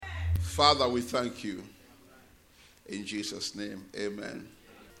Father, we thank you. In Jesus' name, amen.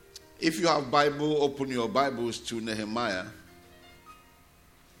 If you have Bible, open your Bibles to Nehemiah.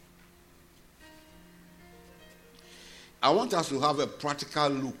 I want us to have a practical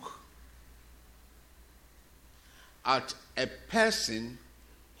look at a person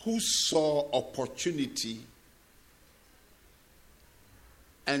who saw opportunity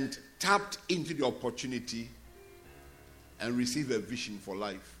and tapped into the opportunity and received a vision for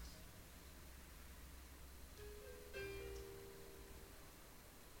life.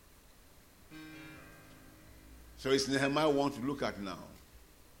 So it's Nehemiah we want to look at now.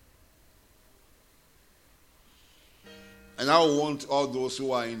 And I want all those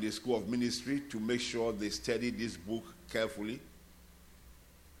who are in the school of ministry to make sure they study this book carefully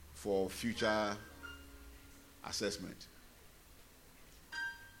for future assessment.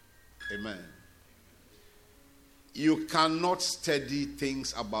 Amen. You cannot study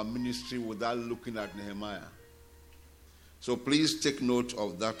things about ministry without looking at Nehemiah. So please take note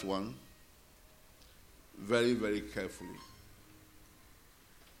of that one very, very carefully.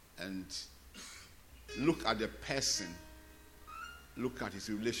 And look at the person. Look at his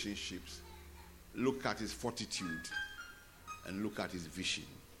relationships. Look at his fortitude. And look at his vision.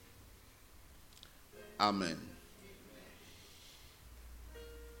 Amen.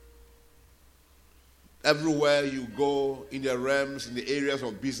 Everywhere you go in the realms, in the areas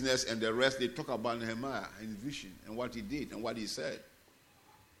of business and the rest, they talk about Nehemiah and his vision and what he did and what he said.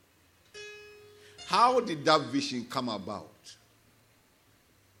 How did that vision come about?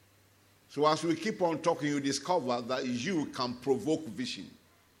 So as we keep on talking, you discover that you can provoke vision.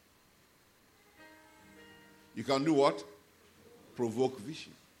 You can do what? Provoke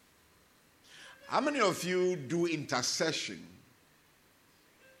vision. How many of you do intercession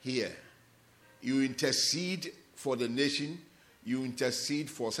here? You intercede for the nation. You intercede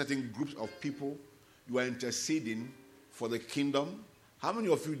for certain groups of people. You are interceding for the kingdom. How many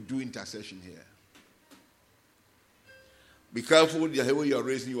of you do intercession here? Be careful the way you are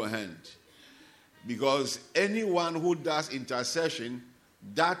raising your hand. Because anyone who does intercession,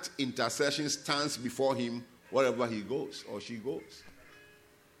 that intercession stands before him wherever he goes or she goes.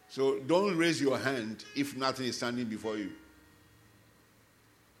 So don't raise your hand if nothing is standing before you.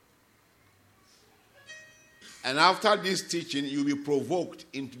 And after this teaching, you'll be provoked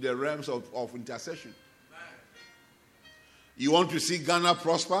into the realms of intercession. You want to see Ghana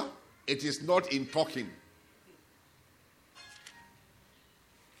prosper? It is not in talking.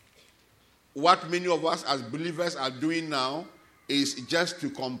 What many of us as believers are doing now is just to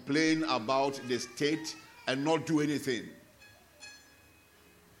complain about the state and not do anything.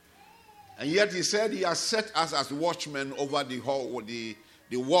 And yet he said he has set us as watchmen over the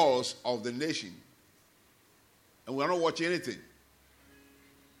walls of the nation. And we are not watching anything.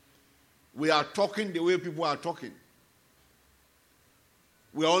 We are talking the way people are talking.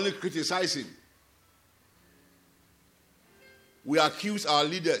 We are only criticizing. We accuse our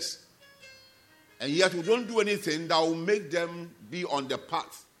leaders. And yet we don't do anything that will make them be on the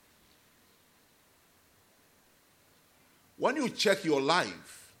path. When you check your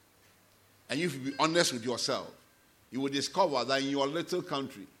life, and you be honest with yourself, you will discover that in your little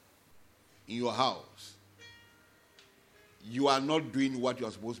country, in your house, you are not doing what you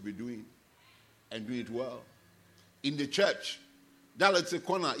are supposed to be doing and doing it well. In the church, that little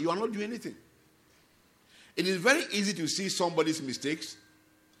corner, you are not doing anything. It is very easy to see somebody's mistakes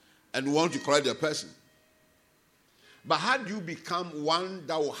and want to correct the person. But how do you become one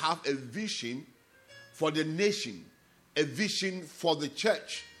that will have a vision for the nation, a vision for the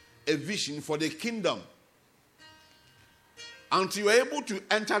church, a vision for the kingdom? Until you're able to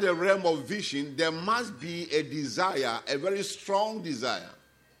enter the realm of vision, there must be a desire, a very strong desire.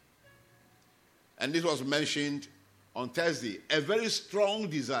 And this was mentioned on Thursday. A very strong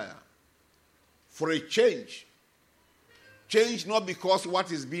desire for a change. Change not because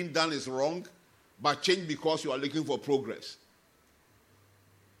what is being done is wrong, but change because you are looking for progress.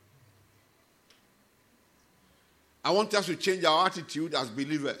 I want us to change our attitude as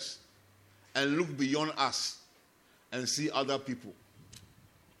believers and look beyond us and see other people.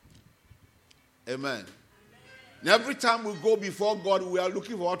 Amen. And every time we go before God, we are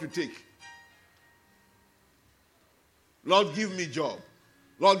looking for what to take. Lord, give me job.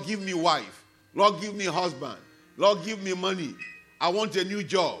 Lord, give me wife. Lord, give me husband. Lord, give me money. I want a new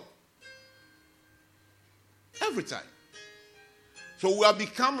job. Every time. So we have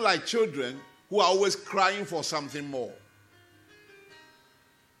become like children who are always crying for something more.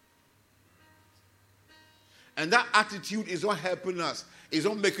 And that attitude is not helping us. It's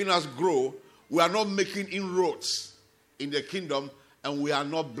not making us grow. We are not making inroads in the kingdom. and we are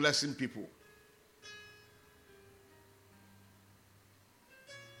not blessing people.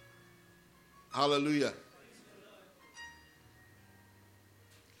 Hallelujah.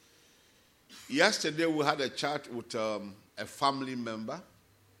 Yesterday we had a chat with a family member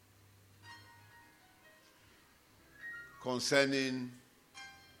concerning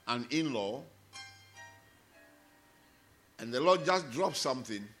an in-law, and the Lord just dropped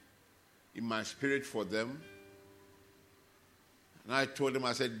something in my spirit for them. And I told them,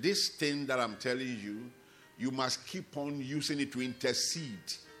 I said, this thing that I'm telling you, you must keep on using it to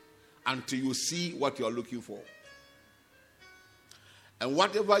intercede until you see what you're looking for. And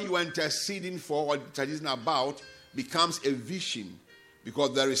whatever you are interceding for or interceding about becomes a vision,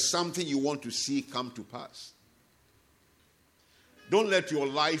 because there is something you want to see come to pass. Don't let your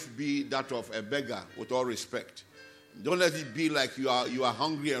life be that of a beggar, with all respect. Don't let it be like you are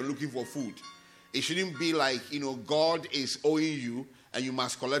hungry and looking for food. It shouldn't be like, God is owing you and you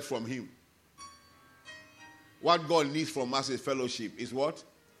must collect from him. What God needs from us is fellowship. Is what?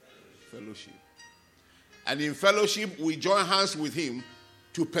 Fellowship. And in fellowship, we join hands with him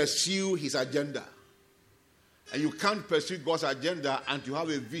to pursue his agenda. And you can't pursue God's agenda until you have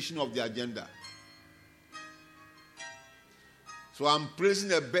a vision of the agenda. So I'm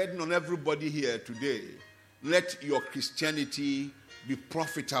placing a burden on everybody here today. Let your Christianity be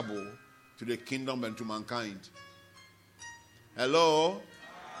profitable to the kingdom and to mankind. Hello?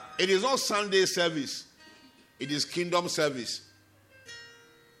 It is not Sunday service. It is kingdom service.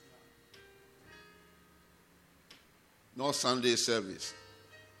 Not Sunday service.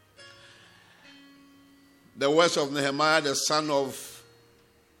 The words of Nehemiah, the son of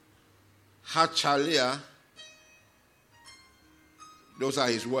Hachaliah, those are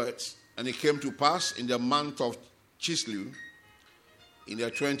his words. And it came to pass in the month of Chislev, in the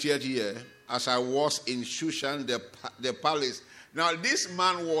 20th year, as I was in Shushan, the palace. Now, this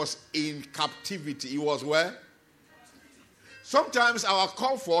man was in captivity. He was where? Sometimes our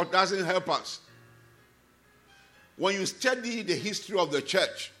comfort doesn't help us. When you study the history of the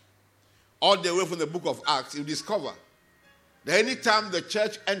church, all the way from the book of Acts, you discover that anytime the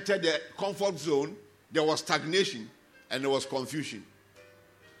church entered the comfort zone, there was stagnation and there was confusion.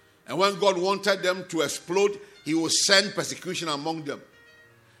 And when God wanted them to explode, he would send persecution among them.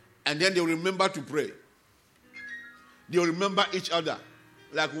 And then they will remember to pray. They will remember each other.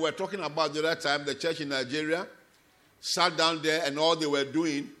 Like we were talking about the other time, the church in Nigeria sat down there and all they were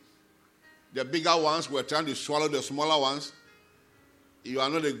doing, the bigger ones were trying to swallow the smaller ones. You are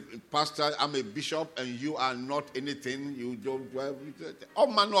not a pastor, I'm a bishop, and you are not anything. You don't, all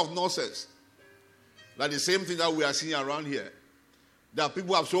manner of nonsense. Like the same thing that we are seeing around here. That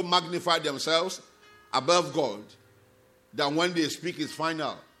people have so magnified themselves above God that when they speak, it's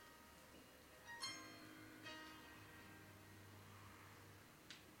final.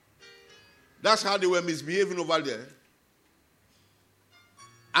 That's how they were misbehaving over there.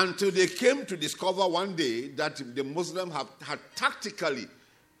 Until they came to discover one day that the Muslims had tactically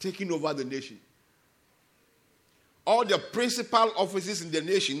taken over the nation. All the principal offices in the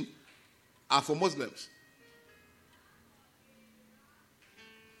nation are for Muslims.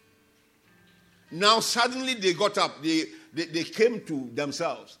 Now suddenly they got up. They came to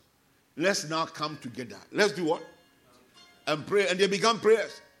themselves. Let's now come together. Let's do what? And pray. And they began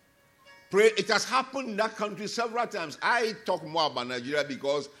prayers. Pray. It has happened in that country several times. I talk more about Nigeria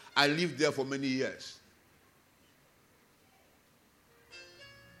because I lived there for many years.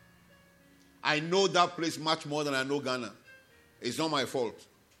 I know that place much more than I know Ghana. It's not my fault.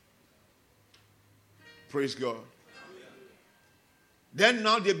 Praise God. Then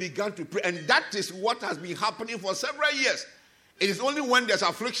now they began to pray. And that is what has been happening for several years. It is only when there's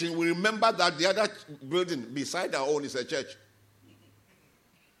affliction we remember that the other building beside our own is a church.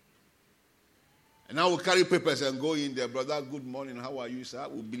 And now we carry papers and go in there. Brother, good morning. How are you, sir?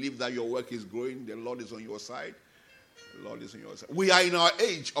 We believe that your work is growing. The Lord is on your side. The Lord is on your side. We are in our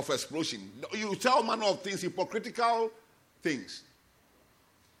age of explosion. You tell manner of things, hypocritical things.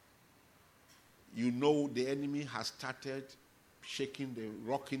 You know the enemy has started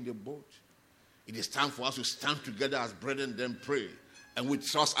rocking the boat. It is time for us to stand together as brethren, then pray. And we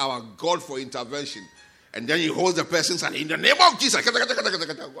trust our God for intervention. And then he holds the person's hand in the name of Jesus.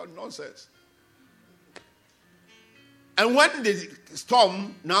 What nonsense. And when the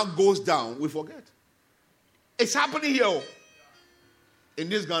storm now goes down, we forget. It's happening here in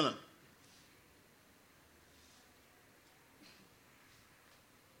this Ghana.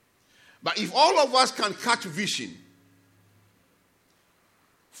 But if all of us can catch vision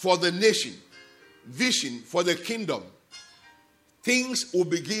for the nation, vision for the kingdom, things will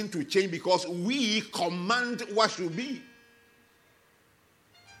begin to change because we command what should be.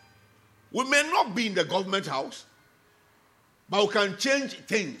 We may not be in the government house, but we can change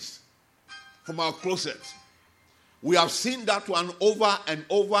things from our closet. We have seen that one over and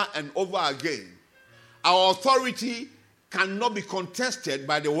over and over again. Our authority cannot be contested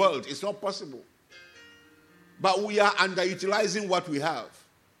by the world. It's not possible. But we are underutilizing what we have.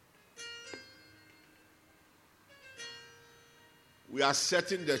 We are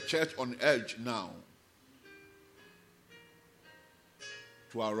setting the church on edge now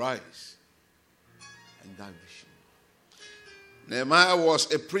to arise and that vision. Nehemiah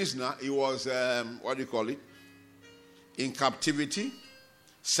was a prisoner. He was, in captivity,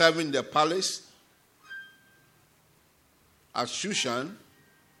 serving the palace at Shushan.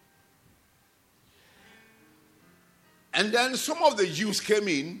 And then some of the Jews came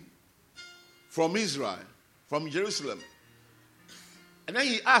in from Israel, from Jerusalem. And then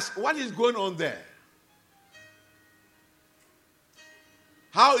he asked, what is going on there?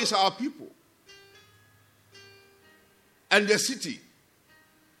 How is our people? And the city?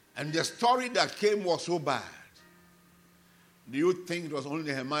 And the story that came was so bad. Do you think it was only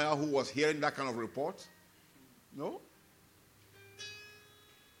Nehemiah who was hearing that kind of report? No.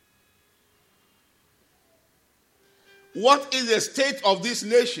 What is the state of this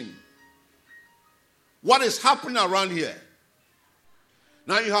nation? What is happening around here?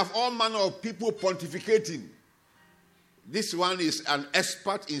 Now you have all manner of people pontificating. This one is an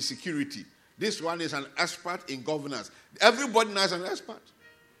expert in security. This one is an expert in governance. Everybody now is an expert.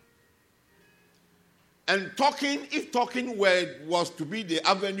 And talking, if talking was to be the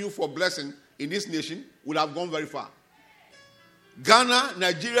avenue for blessing in this nation, would have gone very far. Ghana,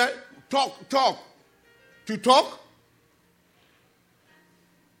 Nigeria, talk. To talk.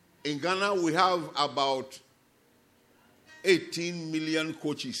 In Ghana, we have about 18 million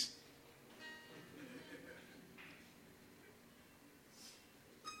coaches.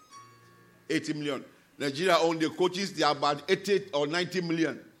 80 million. Nigeria own the coaches, they are about 80 or 90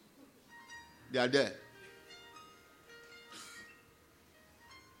 million. They are there.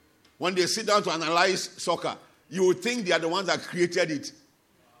 When they sit down to analyze soccer, you would think they are the ones that created it.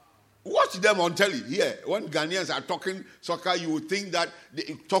 Watch them on telly here. When Ghanaians are talking soccer, you would think that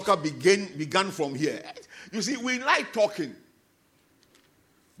the soccer began from here. You see, we like talking,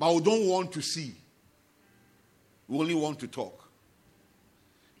 but we don't want to see. We only want to talk.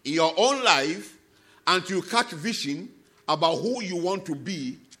 In your own life, until you catch vision about who you want to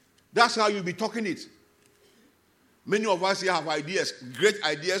be, that's how you'll be talking it. Many of us here have ideas, great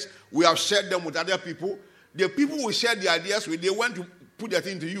ideas. We have shared them with other people. The people we share the ideas with, they want to put their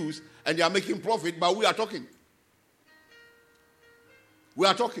thing to use, and they are making profit, but we are talking. We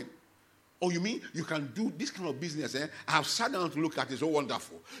are talking. Oh, you mean you can do this kind of business? I have sat down to look at it. So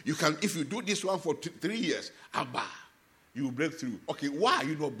wonderful. You can, if you do this one for 3 years, Abba, you will break through. Okay, why are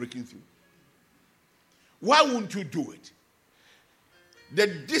you not breaking through? Why wouldn't you do it? The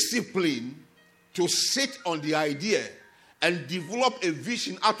discipline to sit on the idea and develop a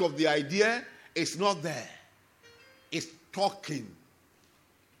vision out of the idea is not there. It's talking.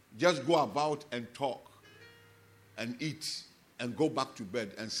 Just go about and talk and eat and go back to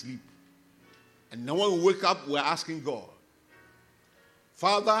bed and sleep. And now when we wake up, we're asking God,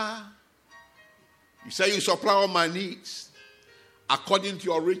 Father, you say you supply all my needs according to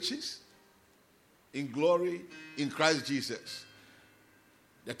your riches in glory in Christ Jesus.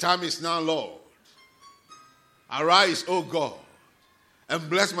 The time is now, Lord. Arise, O God, and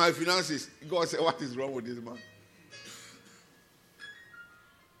bless my finances. God said, what is wrong with this man?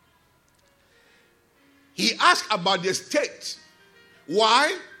 He asked about the state.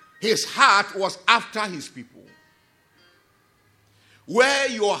 Why? His heart was after his people. Where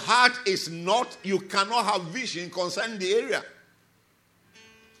your heart is not, you cannot have vision concerning the area.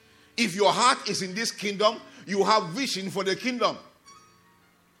 If your heart is in this kingdom, you have vision for the kingdom.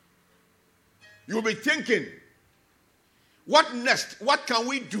 You'll be thinking, what next? What can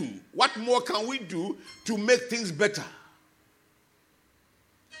we do? What more can we do to make things better?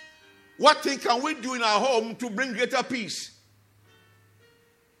 What thing can we do in our home to bring greater peace?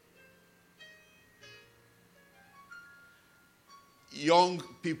 Young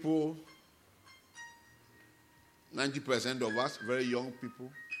people, 90% of us, very young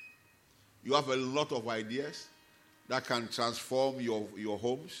people, you have a lot of ideas that can transform your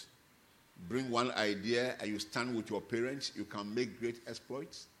homes. Bring one idea and you stand with your parents, you can make great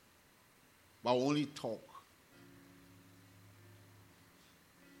exploits. But only talk.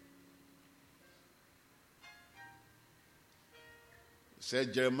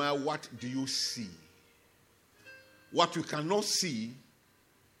 Said Jeremiah, what do you see? What you cannot see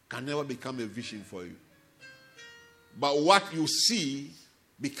can never become a vision for you. But what you see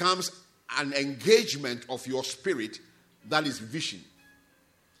becomes an engagement of your spirit, that is vision.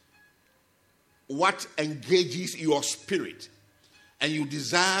 What engages your spirit and you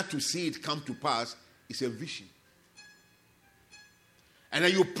desire to see it come to pass is a vision. And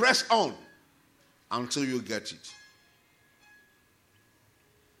then you press on until you get it.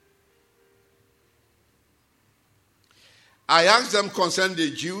 I asked them concerning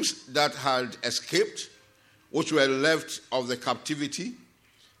the Jews that had escaped, which were left of the captivity,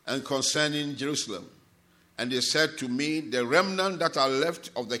 and concerning Jerusalem. And they said to me, the remnant that are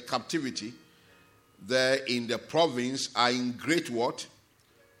left of the captivity there in the province are in great what?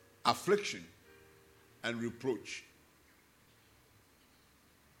 Affliction and reproach.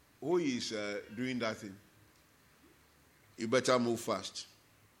 Who is doing that thing? You better move fast.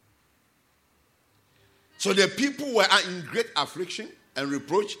 So the people were in great affliction and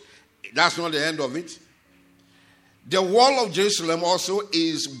reproach. That's not the end of it. The wall of Jerusalem also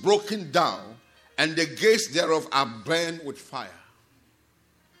is broken down, and the gates thereof are burned with fire.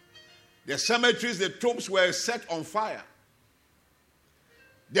 The cemeteries, the tombs were set on fire.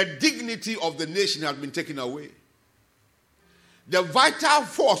 The dignity of the nation had been taken away. The vital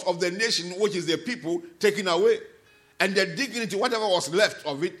force of the nation, which is the people, taken away. And the dignity, whatever was left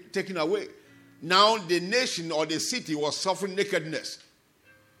of it, taken away. Now the nation or the city was suffering nakedness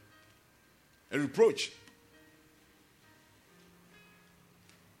and reproach.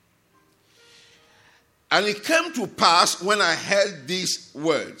 And it came to pass when I heard these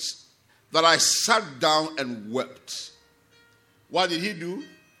words that I sat down and wept. What did he do?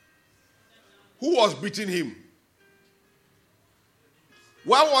 Who was beating him?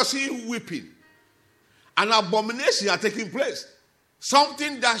 Why was he weeping? An abomination had taken place.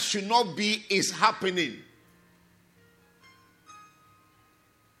 Something that should not be is happening.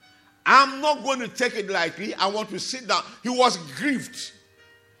 I'm not going to take it lightly. I want to sit down. He was grieved.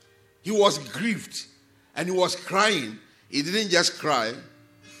 He was grieved. And he was crying. He didn't just cry.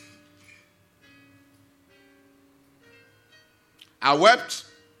 I wept,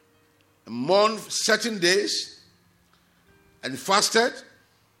 mourned certain days, and fasted,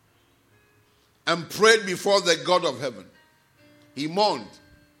 and prayed before the God of heaven. He mourned.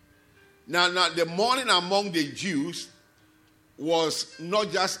 Now, the mourning among the Jews was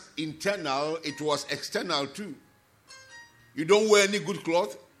not just internal, it was external too. You don't wear any good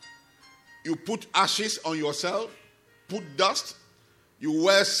cloth. You put ashes on yourself, put dust. You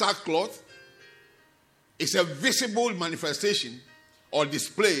wear sackcloth. It's a visible manifestation or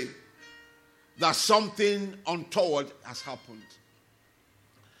display that something untoward has happened.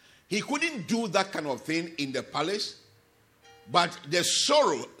 He couldn't do that kind of thing in the palace, but the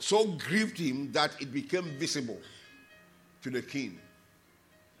sorrow so grieved him that it became visible to the king.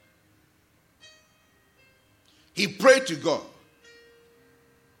 He prayed to God.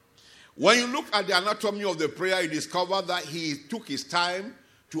 When you look at the anatomy of the prayer, you discover that he took his time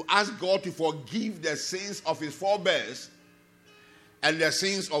to ask God to forgive the sins of his forebears and the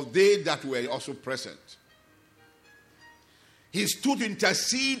sins of they that were also present. He stood to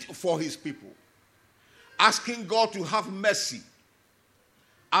intercede for his people, asking God to have mercy,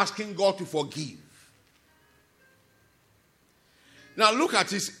 asking God to forgive. Now look at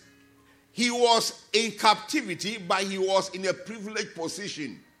this. He was in captivity, but he was in a privileged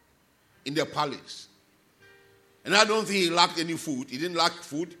position in the palace. And I don't think he lacked any food. He didn't lack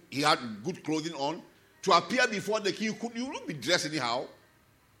food. He had good clothing on. To appear before the king, you wouldn't be dressed anyhow.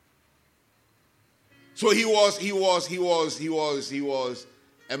 So he was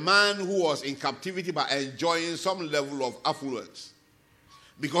a man who was in captivity but enjoying some level of affluence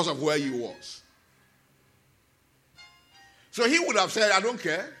because of where he was. So he would have said, I don't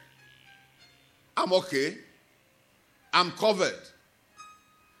care. I'm okay. I'm covered.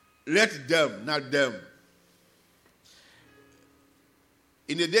 Let them, not them.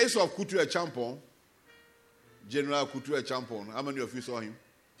 In the days of Kutu Echampong, General Kutu Echampong, how many of you saw him?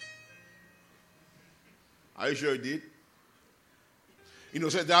 Are you sure you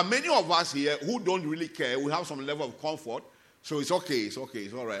did? So there are many of us here who don't really care. We have some level of comfort. So it's okay, it's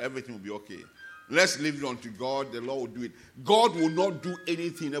all right. Everything will be okay. Let's leave it unto God. The Lord will do it. God will not do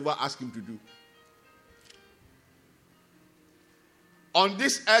anything you never ask him to do. On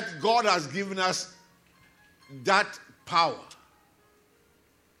this earth, God has given us that power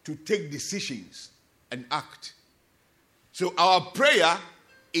to take decisions and act. So our prayer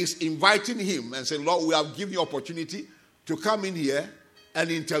is inviting him and saying, Lord, we have given you opportunity to come in here and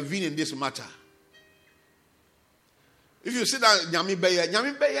intervene in this matter. If you see that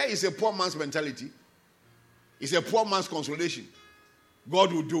Nyame Beye is a poor man's mentality. It's a poor man's consolation.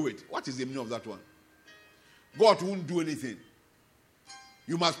 God will do it. What is the meaning of that one? God won't do anything.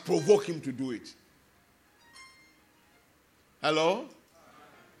 You must provoke him to do it. Hello?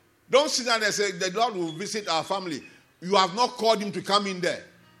 Don't sit down and say, the Lord will visit our family. You have not called him to come in there.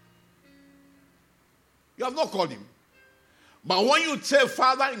 You have not called him. But when you say,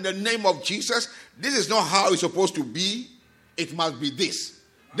 Father, in the name of Jesus, this is not how it's supposed to be, it must be this.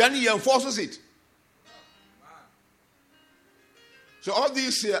 Then he enforces it. So all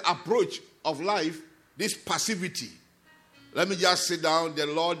this approach of life, this passivity, let me just sit down, the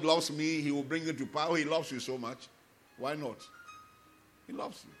Lord loves me, he will bring you to power. He loves you so much. Why not? He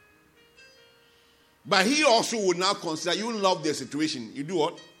loves you. But he also would now consider, you love the situation. You do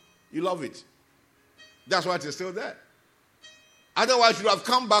what? You love it. That's why it is still there. Otherwise, you would have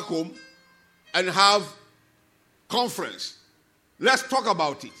come back home and have conference. Let's talk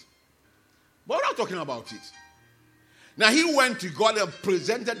about it. But we're not talking about it. Now, he went to God and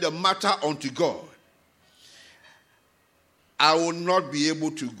presented the matter unto God. I will not be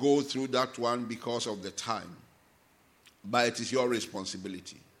able to go through that one because of the time. But it is your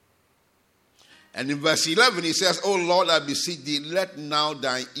responsibility. And in verse 11, he says, O Lord, I beseech thee, let now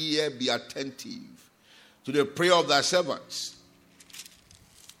thine ear be attentive to the prayer of thy servants.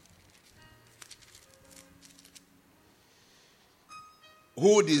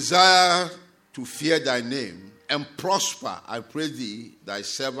 Who desire to fear thy name and prosper, I pray thee, thy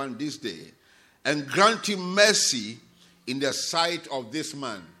servant this day, and grant him mercy in the sight of this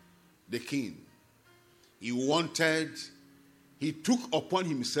man, the king. He took upon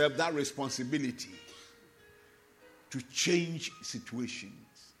himself that responsibility to change situations.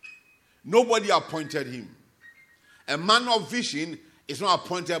 Nobody appointed him. A man of vision is not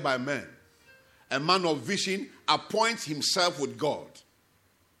appointed by men. A man of vision appoints himself with God.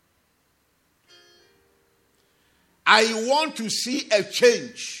 I want to see a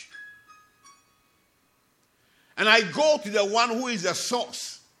change. And I go to the one who is the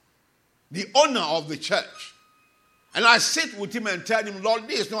source, the owner of the church. And I sit with him and tell him, Lord,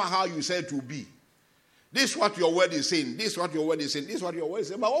 this is not how you said it to be. This is what your word is saying. This is what your word is saying. This is what your word is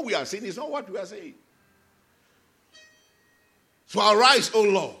saying. But what we are saying is not what we are saying. So arise, O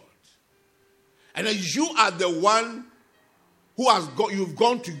Lord. And then you are the one who has you've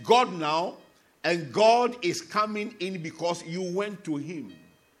gone to God now, and God is coming in because you went to him.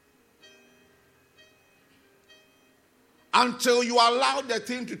 Until you allow the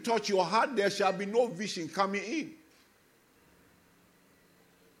thing to touch your heart, there shall be no vision coming in.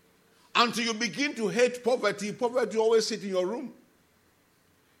 Until you begin to hate poverty, poverty always sits in your room.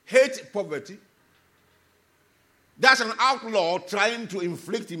 Hate poverty. That's an outlaw trying to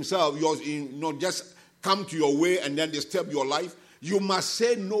inflict himself, not just come to your way and then disturb your life. You must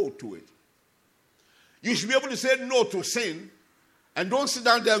say no to it. You should be able to say no to sin. And don't sit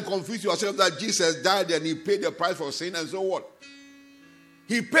down there and confuse yourself that Jesus died and he paid the price for sin and so what?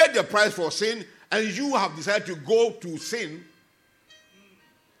 He paid the price for sin and you have decided to go to sin.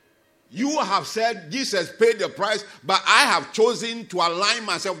 You have said Jesus paid the price, but I have chosen to align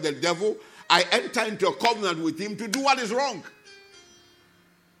myself with the devil. I enter into a covenant with him to do what is wrong.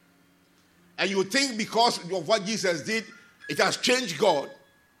 And you think because of what Jesus did, it has changed God,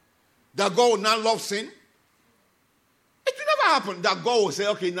 that God will not love sin? It will never happen that God will say,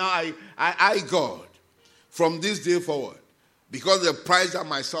 okay, now I God, from this day forward, because the price that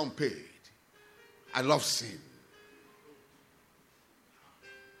my son paid, I love sin.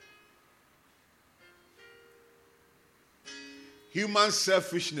 Human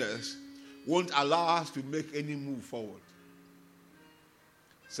selfishness won't allow us to make any move forward.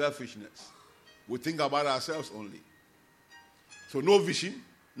 Selfishness. We think about ourselves only. So no vision,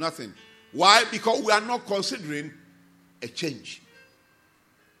 nothing. Why? Because we are not considering a change.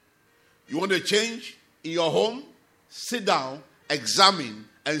 You want a change in your home? Sit down, examine,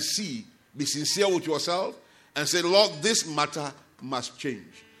 and see. Be sincere with yourself and say, Lord, this matter must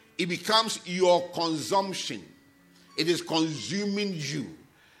change. It becomes your consumption. It is consuming you.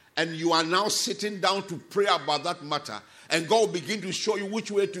 And you are now sitting down to pray about that matter. And God will begin to show you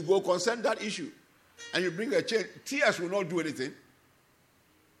which way to go concerning that issue. And you bring a change. Tears will not do anything.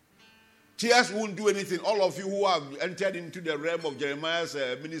 Tears won't do anything. All of you who have entered into the realm of Jeremiah's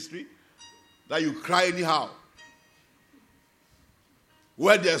ministry, that you cry anyhow.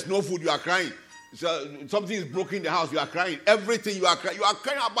 Where there's no food, you are crying. So something is broken in the house, you are crying. Everything, you are crying. You are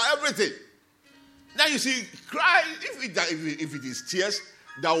crying about everything. Now you see, cry, if it is tears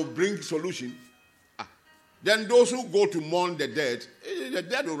that will bring solution, then those who go to mourn the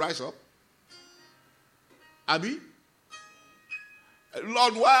dead will rise up. Abi?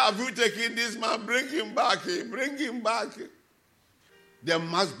 Lord, why have you taken this man? Bring him back. Bring him back. There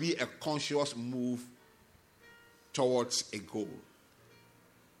must be a conscious move towards a goal.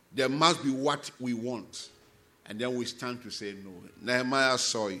 there must be what we want. And then we stand to say no. Nehemiah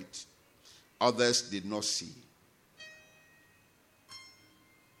saw it. Others did not see.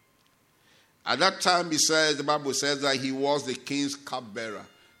 At that time, the Bible says that he was the king's cupbearer.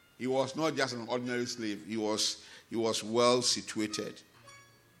 He was not just an ordinary slave. He was well situated.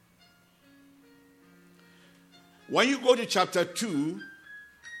 When you go to chapter 2,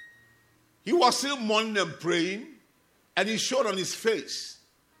 he was still mourning and praying, and he showed on his face.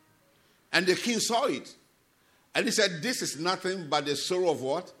 And the king saw it. And he said, this is nothing but the sorrow of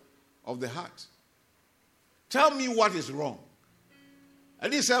what? Of the heart. Tell me what is wrong.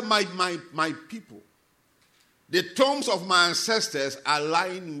 And he said, my people, the tombs of my ancestors are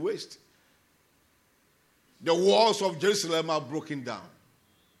lying in waste. The walls of Jerusalem are broken down.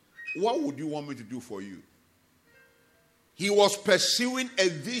 What would you want me to do for you? He was pursuing a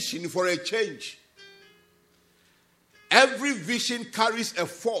vision for a change. Every vision carries a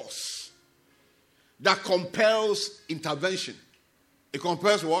force that compels intervention. It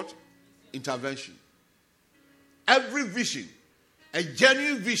compels what? Intervention. Every vision, a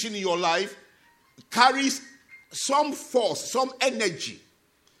genuine vision in your life, carries some force, some energy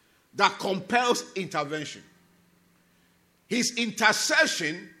that compels intervention. His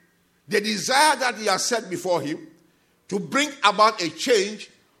intercession, the desire that he has set before him to bring about a change,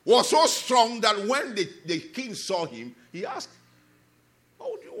 was so strong that when the king saw him, he asked,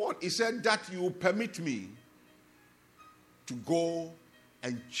 what would you want? He said, that you permit me to go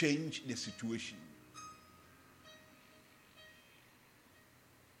and change the situation.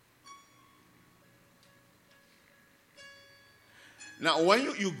 Now, when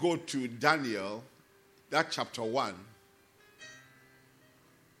you go to Daniel, that chapter 1,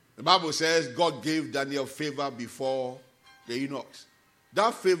 the Bible says God gave Daniel favor before the eunuchs.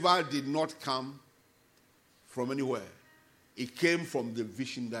 That favor did not come from anywhere. It came from the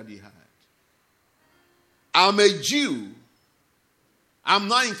vision that he had. I'm a Jew. I'm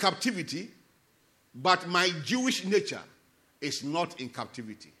not in captivity, but my Jewish nature is not in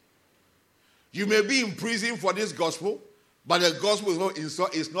captivity. You may be in prison for this gospel, but the gospel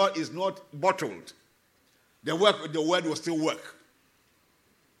is not bottled. The word will still work.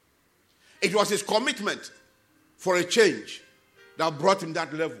 It was his commitment for a change that brought him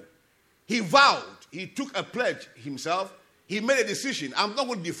that level. He vowed, he took a pledge himself, he made a decision, I'm not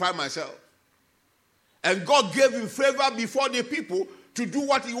going to defile myself. And God gave him favor before the people to do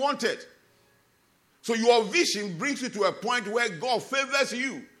what he wanted. So your vision brings you to a point where God favors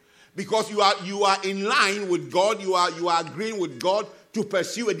you. Because you are in line with God, you are agreeing with God to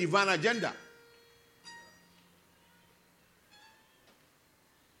pursue a divine agenda.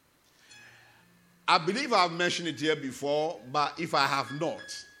 I believe I've mentioned it here before, but if I have not,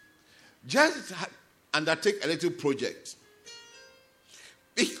 just undertake a little project.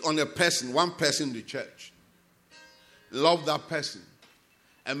 Pick on a person, one person in the church. Love that person.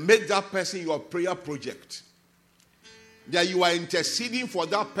 And make that person your prayer project. That you are interceding for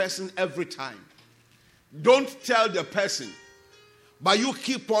that person every time. Don't tell the person, but you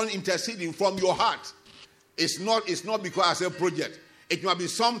keep on interceding from your heart. It's not because I say project. It might be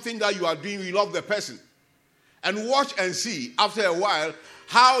something that you are doing, you love the person. And watch and see, after a while,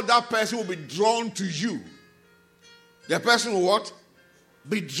 how that person will be drawn to you. The person will what?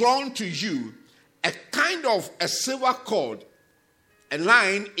 Be drawn to you. A kind of a silver cord, a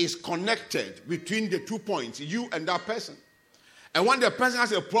line is connected between the 2 points, you and that person. And when the person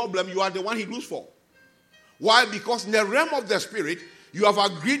has a problem, you are the one he looks for. Why? Because in the realm of the spirit, you have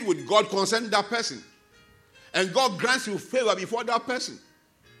agreed with God concerning that person. And God grants you favor before that person.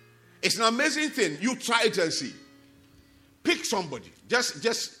 It's an amazing thing. You try it and see. Pick somebody.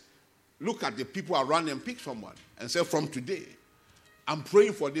 Just look at the people around and pick someone. And say, from today, I'm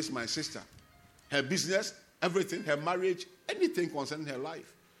praying for this, my sister. Her business, everything, her marriage, anything concerning her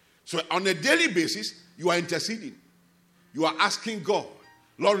life. So on a daily basis, you are interceding. You are asking God,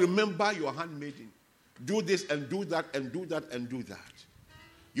 Lord, remember your handmaiden. Do this and do that and do that and do that.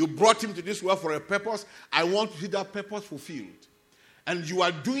 You brought him to this world for a purpose. I want to see that purpose fulfilled. And you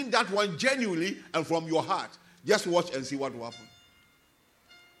are doing that one genuinely and from your heart. Just watch and see what will happen.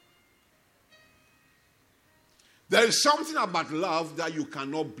 There is something about love that you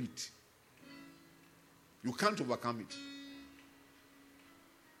cannot beat. You can't overcome it.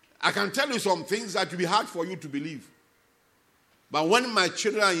 I can tell you some things that will be hard for you to believe. But when my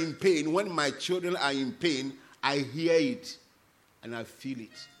children are in pain, I hear it and I feel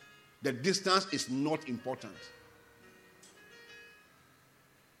it. The distance is not important.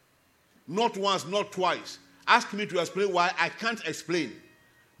 Not once, not twice. Ask me to explain why. I can't explain.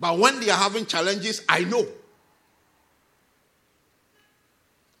 But when they are having challenges, I know.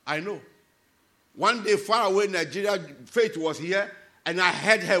 I know. One day, far away in Nigeria, Faith was here, and I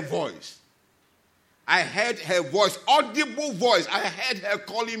heard her voice. I heard her voice, audible voice. I heard her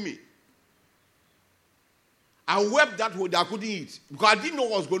calling me. I wept that way that I couldn't eat because I didn't know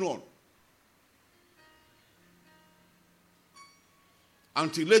what was going on.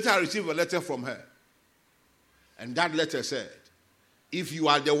 Until later I received a letter from her. And that letter said, if you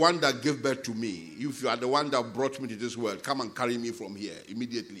are the one that gave birth to me, if you are the one that brought me to this world, come and carry me from here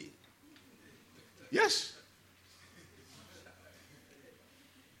immediately. Yes.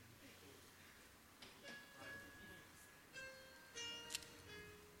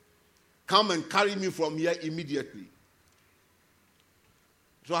 Come and carry me from here immediately.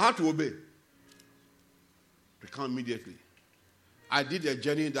 So I had to obey. To come immediately. I did a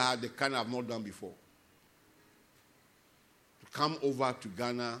journey that the kind I've not done before. To come over to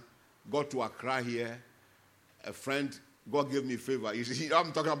Ghana, got to Accra here. A friend, God gave me favor. You see,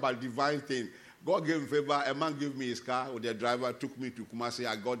 I'm talking about divine thing. God gave me favor. A man gave me his car with the driver, took me to Kumasi.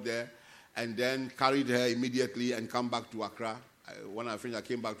 I got there and then carried her immediately and come back to Accra. When I finished, I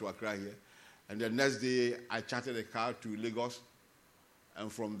came back to Accra here. And the next day, I chartered a car to Lagos.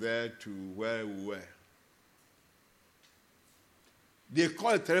 And from there to where we were. They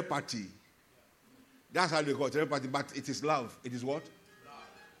call it third party. That's how they call it, third party. But it is love. It is what?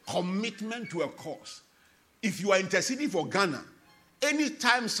 Love. Commitment to a cause. If you are interceding for Ghana,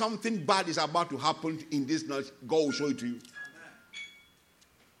 anytime something bad is about to happen in this night, God will show it to you.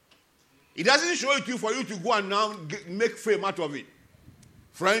 He doesn't show it to you for you to go and now make fame out of it.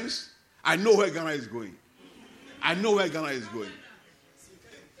 Friends, I know where Ghana is going. I know where Ghana is going.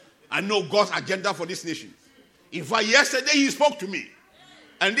 I know God's agenda for this nation. In fact, yesterday he spoke to me.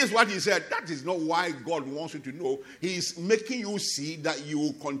 And this is what he said. That is not why God wants you to know. He is making you see that you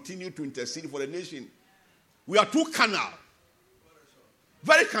will continue to intercede for the nation. We are too carnal.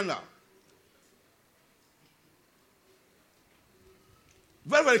 Very carnal.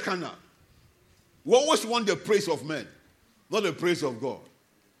 Very, very carnal. We always want the praise of men, not the praise of God.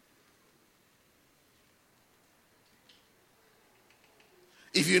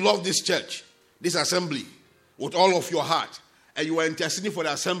 If you love this church, this assembly, with all of your heart, and you are interceding for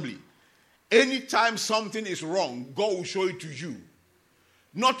the assembly, anytime something is wrong, God will show it to you.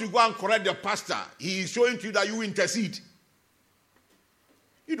 Not to go and correct the pastor. He is showing to you that you intercede.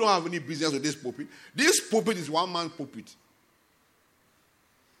 You don't have any business with this pulpit. This pulpit is one man's pulpit.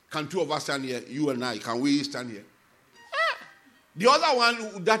 Can two of us stand here? You and I. Can we stand here? The other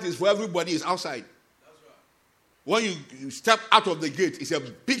one that is for everybody is outside. That's right. When you step out of the gate, it's a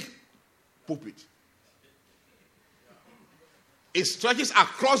big pulpit. It stretches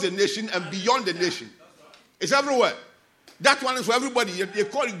across the nation and beyond the nation. It's everywhere. That one is for everybody. They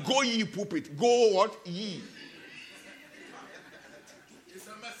call it Go Ye pulpit. Go what? Ye.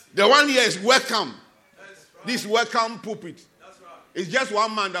 The one here is welcome. This welcome pulpit. It's just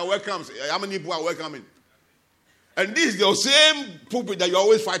one man that welcomes. How many people are welcoming? And this is the same pulpit that you're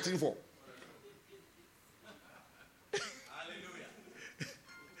always fighting for.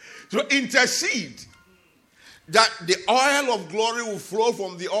 So intercede that the oil of glory will flow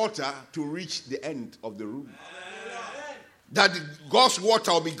from the altar to reach the end of the room. That God's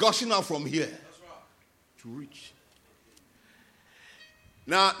water will be gushing out from here to reach.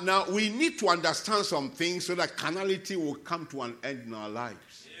 Now we need to understand some things so that carnality will come to an end in our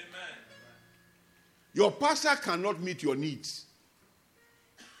lives. Amen. Your pastor cannot meet your needs.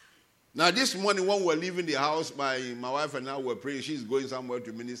 Now this morning when we were leaving the house, my wife and I were praying. She's going somewhere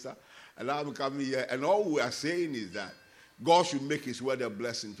to minister. And I'm coming here. And all we are saying is that God should make his word a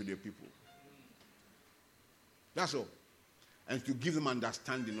blessing to the people. That's all. And to give them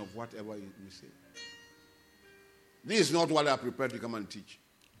understanding of whatever we say. This is not what I prepared to come and teach.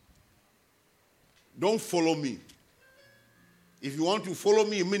 Don't follow me. If you want to follow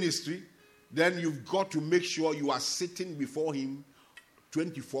me in ministry, then you've got to make sure you are sitting before him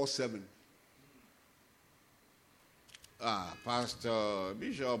 24/7. Pastor,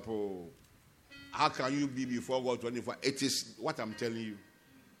 Bishop, how can you be before God 24? It is what I'm telling you.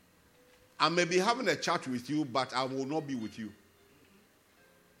 I may be having a chat with you, but I will not be with you.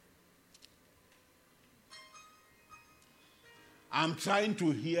 I'm trying to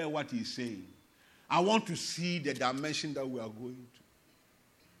hear what he's saying. I want to see the dimension that we are going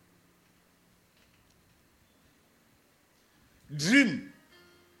to. Dream.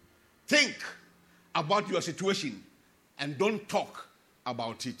 Think about your situation and don't talk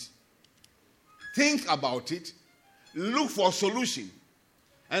about it. Think about it. Look for a solution.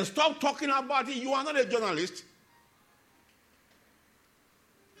 And stop talking about it. You are not a journalist.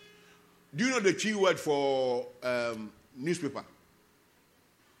 Do you know the key word for newspaper?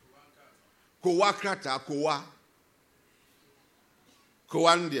 Kowa krata, kowa.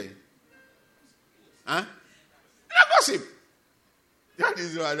 Kowande. Huh? Gossip. That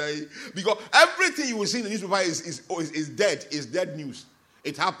is what because everything you will see in the newspaper is dead. Is dead news.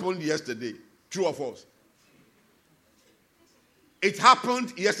 It happened yesterday. True or false? It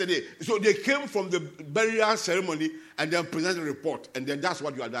happened yesterday. So they came from the burial ceremony and then presented a report, and then that's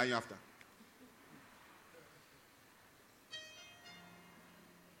what you are dying after.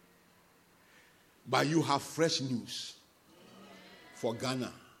 But you have fresh news for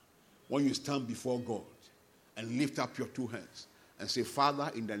Ghana when you stand before God and lift up your two hands and say,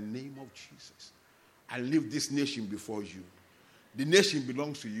 Father, in the name of Jesus, I lift this nation before you. The nation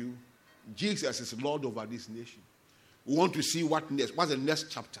belongs to you. Jesus is Lord over this nation. We want to see what next. What's the next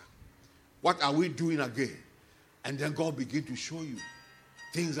chapter? What are we doing again? And then God begin to show you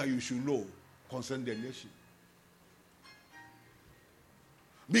things that you should know concerning the nation.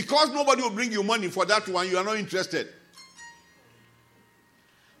 Because nobody will bring you money for that one, you are not interested.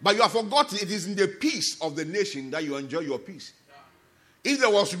 But you have forgotten it is in the peace of the nation that you enjoy your peace. If there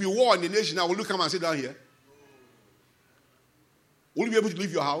was to be war in the nation, I will you come and sit down here? Will you be able to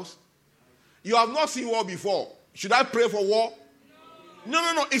leave your house? You have not seen war before. Should I pray for war?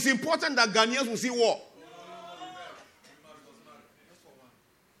 No. It's important that Ghanaians will see war.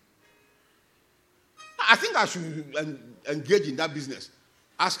 I think I should engage in that business.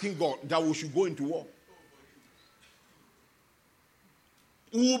 Asking God that we should go into war.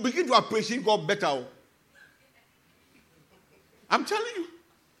 We will begin to appreciate God better. I'm telling you.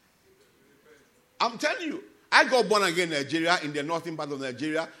 I got born again in Nigeria, in the northern part of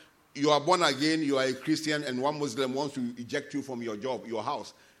Nigeria. You are born again, you are a Christian, and one Muslim wants to eject you from your job, your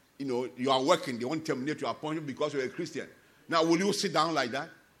house. You know, you are working, they want to terminate your appointment because you're a Christian. Now, will you sit down like that?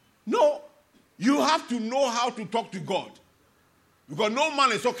 No. You have to know how to talk to God. Because no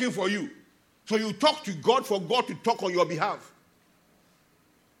man is talking for you. So you talk to God for God to talk on your behalf.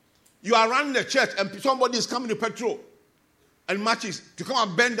 You are running the church and somebody is coming to patrol and matches to come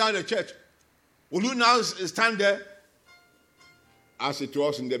and bend down the church. Will you now stand there? As it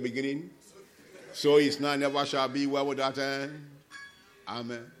was in the beginning, so it's now, never shall be, where would that end?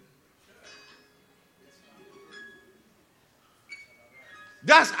 Amen.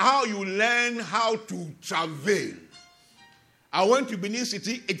 That's how you learn how to travail. I went to Benin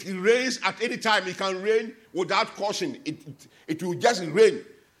City. It rains at any time. It can rain without caution. It will just rain.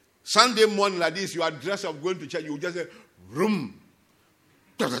 Sunday morning like this, you are dressed up going to church. You will just say, room.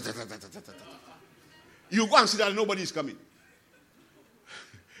 You go and sit down, nobody is coming.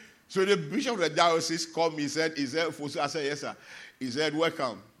 So the bishop of the diocese called me, he said, I said, yes, sir. He said,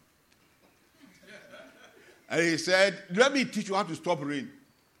 welcome. And he said, let me teach you how to stop rain.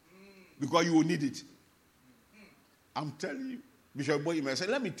 Because you will need it. I'm telling you. Bishop Boyima said,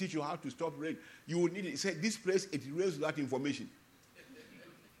 let me teach you how to stop rain. You will need it. He said, this place, it rains without information.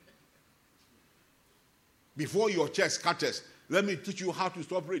 Before your church scatters, let me teach you how to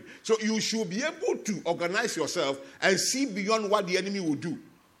stop rain. So you should be able to organize yourself and see beyond what the enemy will do.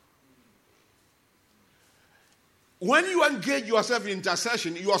 When you engage yourself in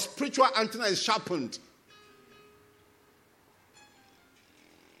intercession, your spiritual antenna is sharpened.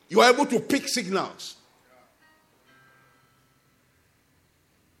 You are able to pick signals.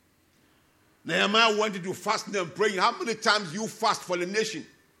 Nehemiah wanted to fast and pray. How many times you fast for the nation?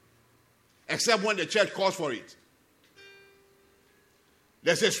 Except when the church calls for it.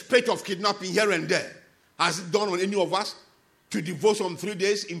 There's a spate of kidnapping here and there. Has it done on any of us to devote some 3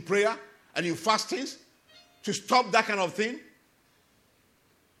 days in prayer and in fastings to stop that kind of thing?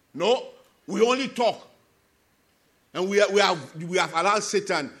 No, we only talk. And we have allowed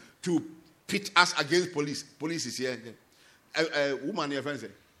Satan to pit us against police. Police is here. Woman here, friends.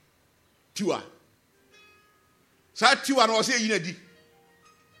 Tiwa. So Tiwa no say yinadi.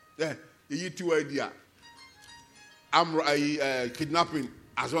 You Tiwa idea. I'm kidnapping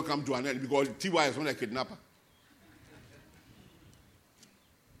has not come to an end because Tiwa is not a kidnapper.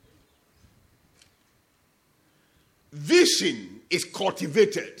 Vision is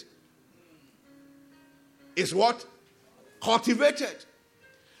cultivated. Is what? Cultivated.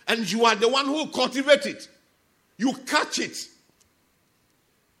 And you are the one who cultivates it. You catch it.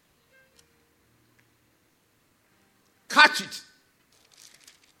 Catch it.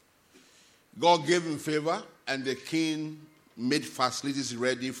 God gave him favor, and the king made facilities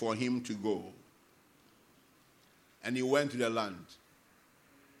ready for him to go. And he went to the land.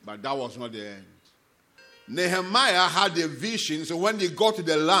 But that was not the end. Nehemiah had a vision, so when he got to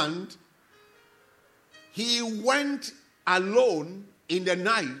the land, he went alone in the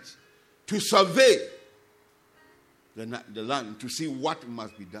night to survey the land to see what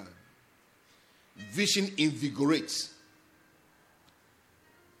must be done. Vision invigorates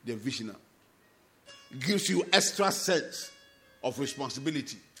the visioner. Gives you extra sense of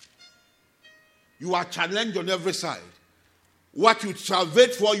responsibility. You are challenged on every side. What you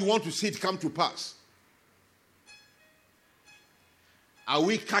salvage for, you want to see it come to pass. Are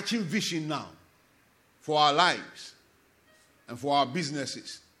we catching vision now for our lives and for our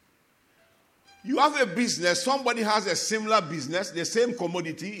businesses? You have a business, somebody has a similar business, the same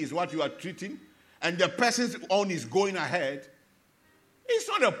commodity is what you are treating, and the person's own is going ahead. It's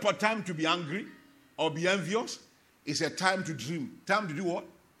not a time to be angry or be envious. It's a time to dream. Time to do what?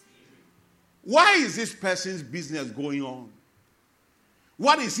 Why is this person's business going on?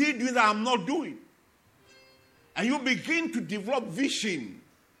 What is he doing that I'm not doing? And you begin to develop vision.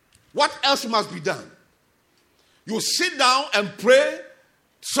 What else must be done? You sit down and pray,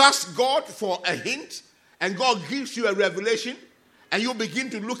 trust God for a hint, and God gives you a revelation, and you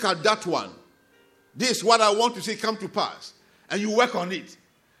begin to look at that one. This is what I want to see come to pass. And you work on it.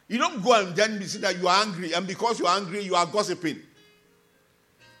 You don't go and then see that you are angry, and because you are angry, you are gossiping.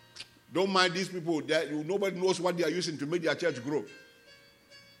 Don't mind these people. Nobody knows what they are using to make their church grow.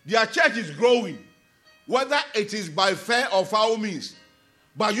 Their church is growing, whether it is by fair or foul means.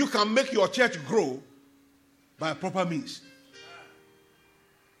 But you can make your church grow by proper means.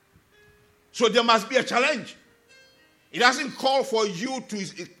 So there must be a challenge. It doesn't call for you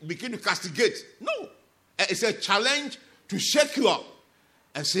to begin to castigate. No. It's a challenge to shake you up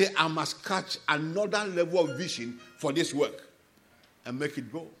and say, I must catch another level of vision for this work and make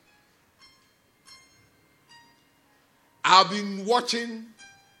it go. I've been watching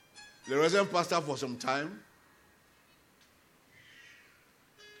the Reverend Pastor for some time.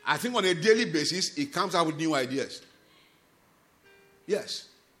 I think on a daily basis, he comes out with new ideas. Yes.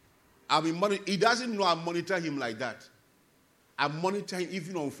 I've been monitoring. He doesn't know I monitor him like that. I monitor him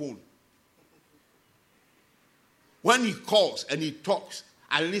even on phone. When he calls and he talks,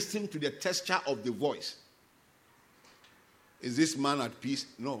 I listen to the texture of the voice. Is this man at peace?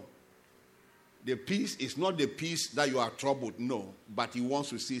 No. The peace is not the peace that you are troubled. No. But he wants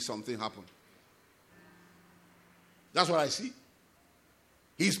to see something happen. That's what I see.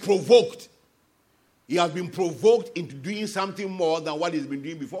 He's provoked. He has been provoked into doing something more than what he's been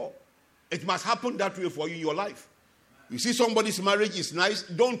doing before. It must happen that way for you in your life. You see somebody's marriage is nice,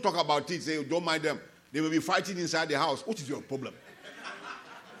 don't talk about it. Say, don't mind them. They will be fighting inside the house. What is your problem?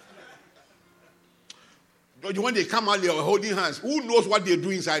 When they come out, they are holding hands. Who knows what they do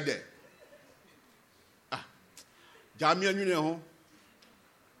inside there? Jamian Union.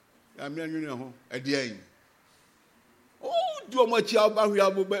 Oh, do much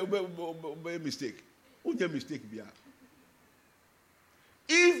mistake. Who the mistake be?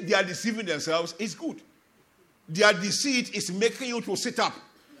 If they are deceiving themselves, it's good. Their deceit is making you to sit up.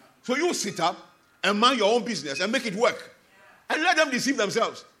 So you sit up and mind your own business and make it work. And let them deceive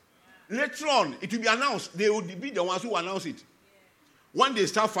themselves. Later on, it will be announced. They will be the ones who announce it. When they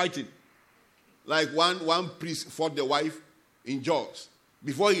start fighting, like one priest fought the wife in Jaws.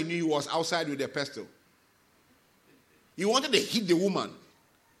 Before he knew, he was outside with a pestle. He wanted to hit the woman.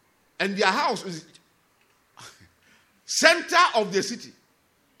 And their house is center of the city.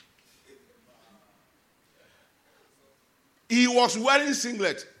 He was wearing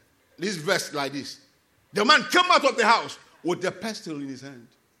singlet, this vest like this. The man came out of the house with the pestle in his hand.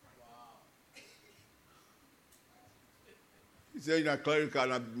 He said,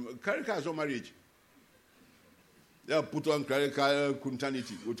 clerical is not marriage. They have put on clerical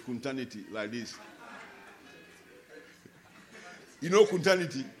kuntanity, with kuntanity like this. You know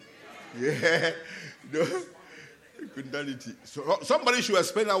kuntanity? Yeah. No. Kuntanity. So somebody should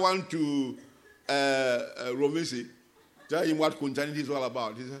explain that one to Romisi. Tell him what kuntanity is all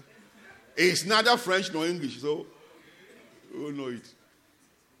about. He said, it's neither French nor English, so you know it.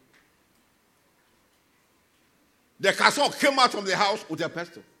 The castle came out from the house with a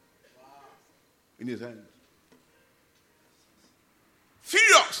pestle in his hand.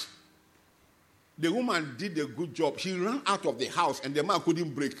 Furious. The woman did a good job. She ran out of the house and the man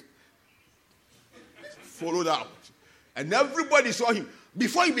couldn't break. Followed out. And everybody saw him.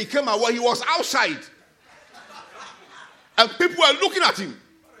 Before he became aware, he was outside. And people were looking at him.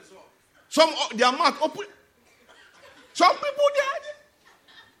 Some, their mouth open. Some people died.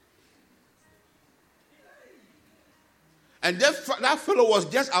 And that fellow was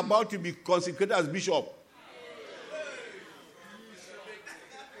just about to be consecrated as bishop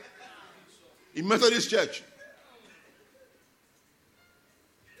in Methodist Church.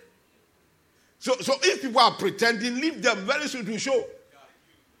 So if people are pretending, leave them. Very soon to show.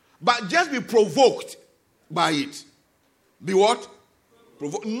 But just be provoked by it. Be what?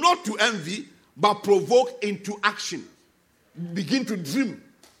 Not to envy, but provoke into action. Begin to dream.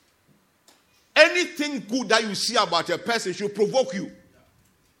 Anything good that you see about a person should provoke you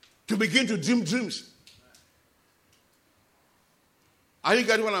to begin to dream dreams. Are you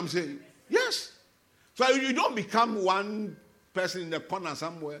getting what I'm saying? Yes. So you don't become one person in the corner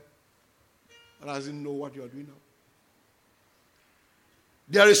somewhere that doesn't know what you're doing now.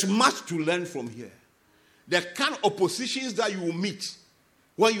 There is much to learn from here. The kind of oppositions that you will meet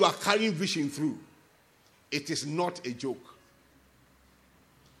when you are carrying vision through, it is not a joke.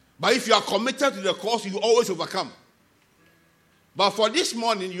 But if you are committed to the cause, you always overcome. But for this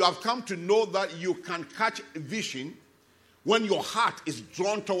morning, you have come to know that you can catch vision when your heart is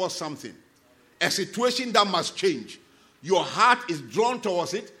drawn towards something. A situation that must change. Your heart is drawn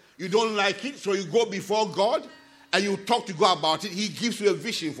towards it. You don't like it, so you go before God and you talk to God about it. He gives you a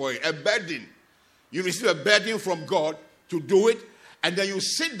vision for it, a burden. You receive a burden from God to do it, and then you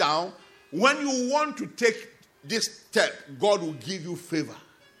sit down. When you want to take this step, God will give you favor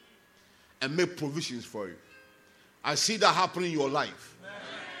and make provisions for you. I see that happen in your life.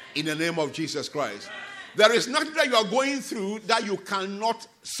 In the name of Jesus Christ. There is nothing that you are going through that you cannot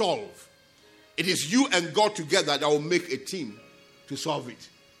solve. It is you and God together that will make a team to solve it.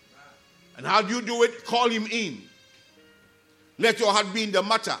 And how do you do it? Call him in. Let your heart be in the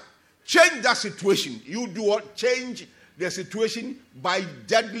matter. Change that situation. You do what? Change the situation by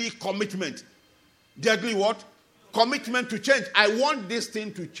deadly commitment. Deadly what? Commitment to change. I want this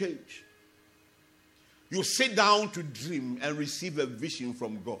thing to change. You sit down to dream and receive a vision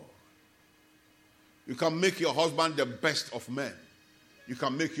from God. You can make your husband the best of men. You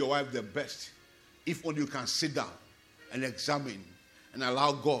can make your wife the best. If only you can sit down and examine and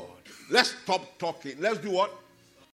allow God. Let's stop talking. Let's do what?